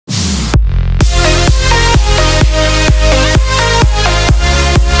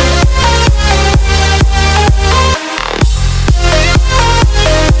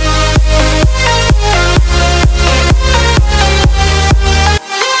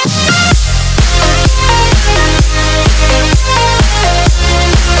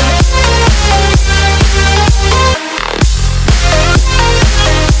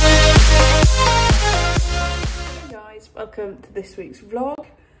to this week's vlog.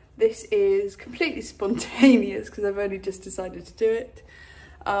 This is completely spontaneous because I've only just decided to do it.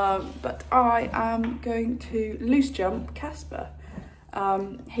 But I am going to loose jump Casper.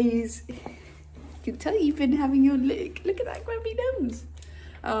 You can tell you've been having your look at that grubby nose.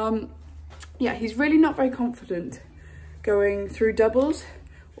 Yeah, he's really not very confident going through doubles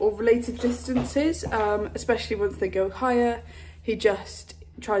or related distances, especially once they go higher. He just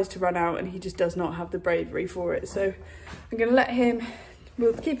tries to run out and he just does not have the bravery for it. So I'm going to let him,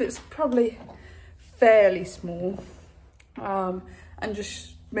 we'll keep it probably fairly small, and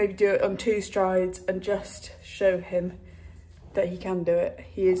just maybe do it on 2 strides and just show him that he can do it.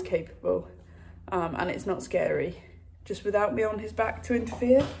 He is capable, and it's not scary, just without me on his back to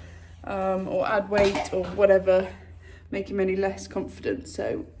interfere, or add weight or whatever, make him any less confident.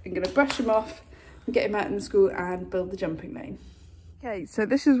 So I'm going to brush him off and get him out in the school and build the jumping lane. Okay, so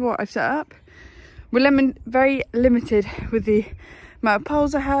this is what I've set up. We're very limited with the amount of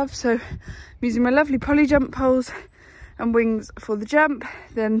poles I have, so I'm using my lovely poly jump poles and wings for the jump,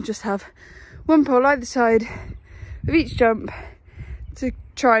 then just have 1 pole either side of each jump to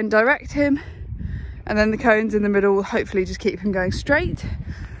try and direct him, and then the cones in the middle will hopefully just keep him going straight.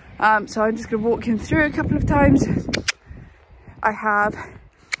 So I'm just going to walk him through a couple of times. I have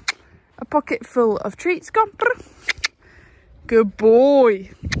a pocket full of treats. Good boy.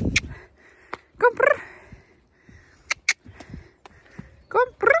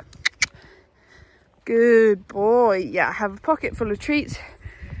 Good boy. Yeah, I have a pocket full of treats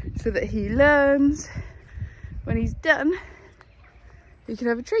so that he learns when he's done, he can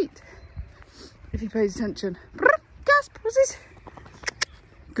have a treat if he pays attention. Gasp, what's this?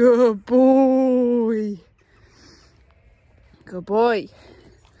 Good boy. Good boy.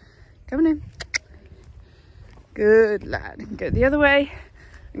 Coming in. Good lad. Go the other way.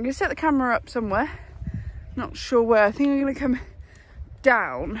 I'm going to set the camera up somewhere. Not sure where. I think I'm going to come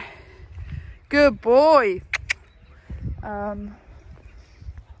down. Good boy. So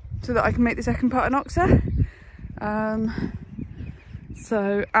that I can make the second part an oxer.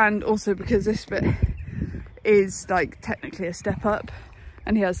 So, and also because this bit is like technically a step up,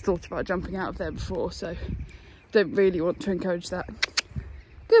 and he has thought about jumping out of there before, so don't really want to encourage that.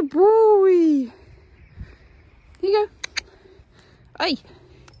 Good boy. Here you go. Hey.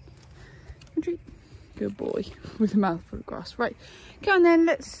 Retreat. Good boy. With a mouthful of grass. Right. Come on then,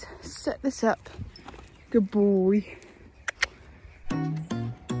 let's set this up. Good boy.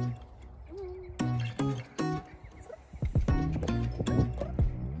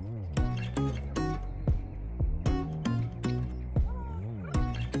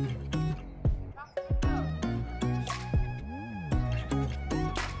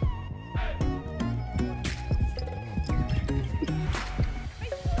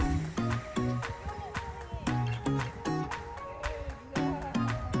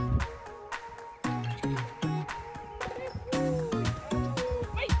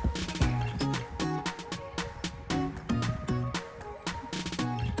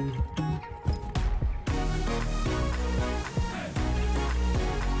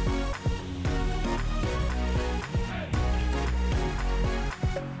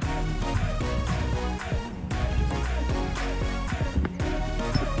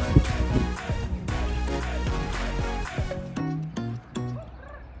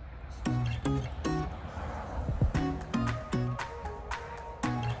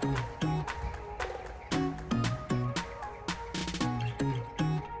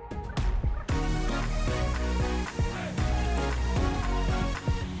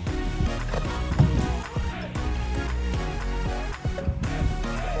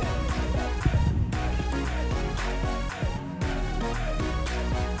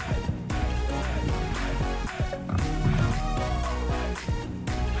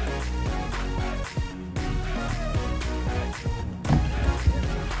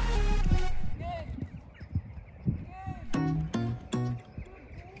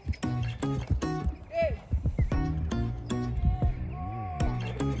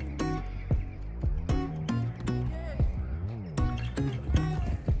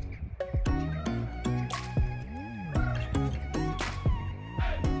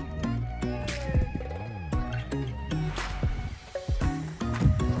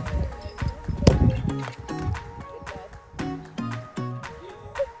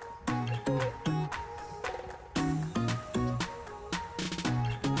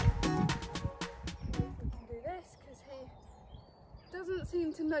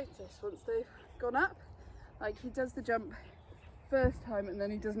 Seem to notice once they've gone up. Like, he does the jump first time and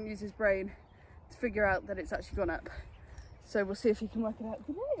then he doesn't use his brain to figure out that it's actually gone up. So we'll see if he can work it out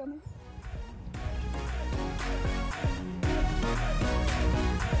today on this.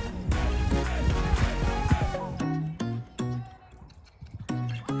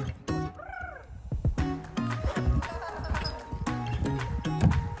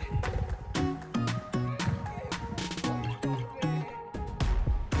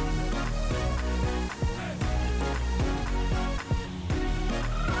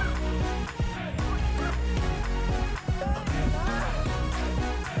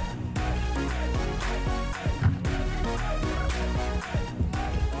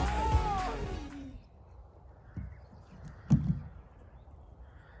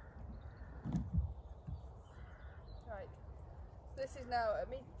 now at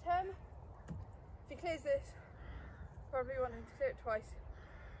meter 10. If he clears this, probably want him to clear it twice,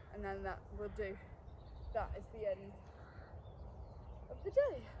 and then that will do. That is the end of the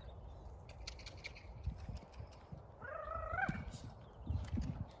day.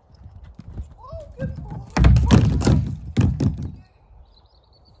 Oh, good boy.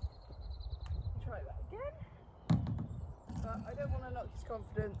 Try that again. But I don't want to knock his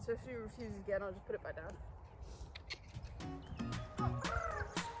confidence, so if he refuses again, I'll just put it back down.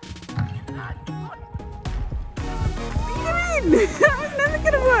 That was never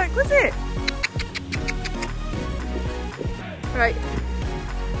going to work, was it? Right,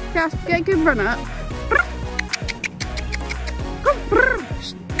 Casp, get a good run up.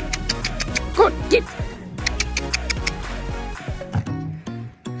 Good, get.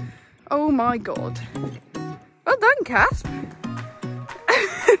 Oh my god. Well done, Casp.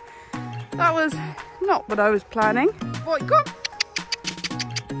 That was not what I was planning. Boy, go on.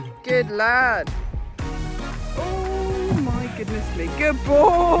 Good lad. Oh my goodness me. Good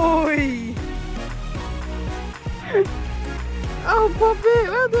boy. Oh, Poppy,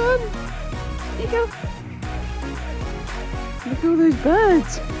 well done. There you go. Look at all those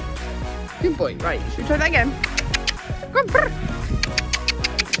birds. Good boy. Right, should we try that again? Go on, brr.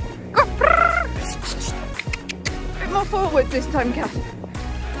 Go on, brr. A bit more forward this time, Cass.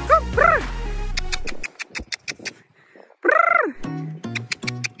 Go on, brr.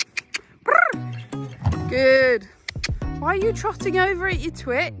 Good. Why are you trotting over it, you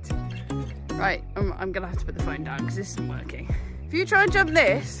twit? Right, I'm gonna have to put the phone down because this isn't working. If you try and jump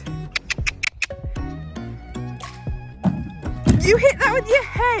this, you hit that with your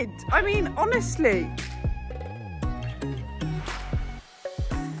head. I mean, honestly.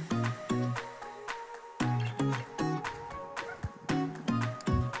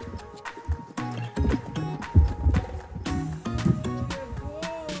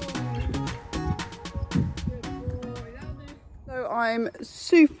 I'm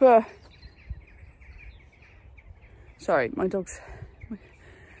super sorry, my dog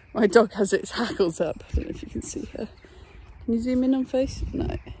has its hackles up. I don't know if you can see her. Can you zoom in on face? No.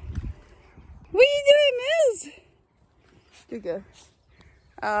 What are you doing, Miz? Good girl.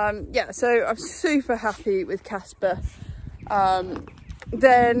 Yeah, so I'm super happy with Casper.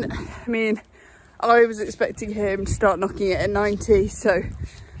 Then, I mean, I was expecting him to start knocking it at 90, so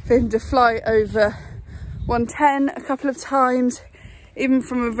for him to fly over 110 a couple of times, even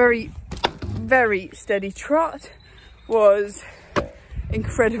from a very, very steady trot, was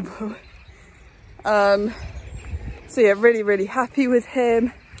incredible. So yeah, really, really happy with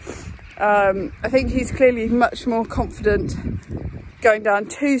him. I think he's clearly much more confident going down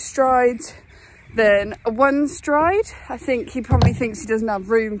 2 strides than a 1 stride. I think he probably thinks he doesn't have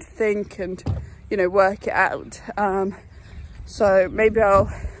room to think and, you know, work it out. So maybe I'll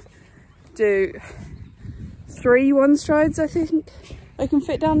do 3 1 strides, I think I can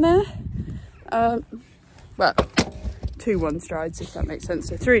fit down there. Well, 2 1 strides, if that makes sense.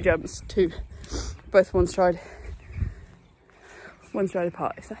 So 3 jumps, 2, both 1 stride, 1 stride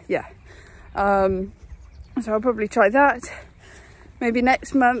apart. Is that, yeah. So I'll probably try that. Maybe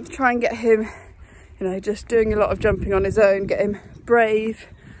next month, try and get him, you know, just doing a lot of jumping on his own, get him brave,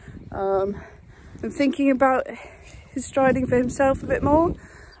 and thinking about his striding for himself a bit more,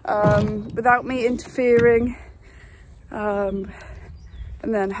 without me interfering.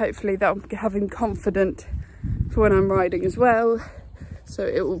 And then hopefully that'll have him confident for when I'm riding as well, so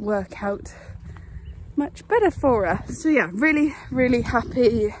it will work out much better for us. So yeah, really, really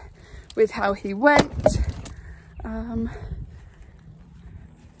happy with how he went.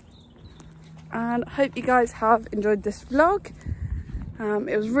 And I hope you guys have enjoyed this vlog.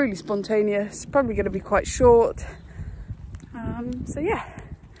 It was really spontaneous, probably going to be quite short. So yeah,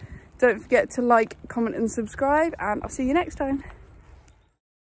 don't forget to like, comment and subscribe, and I'll see you next time.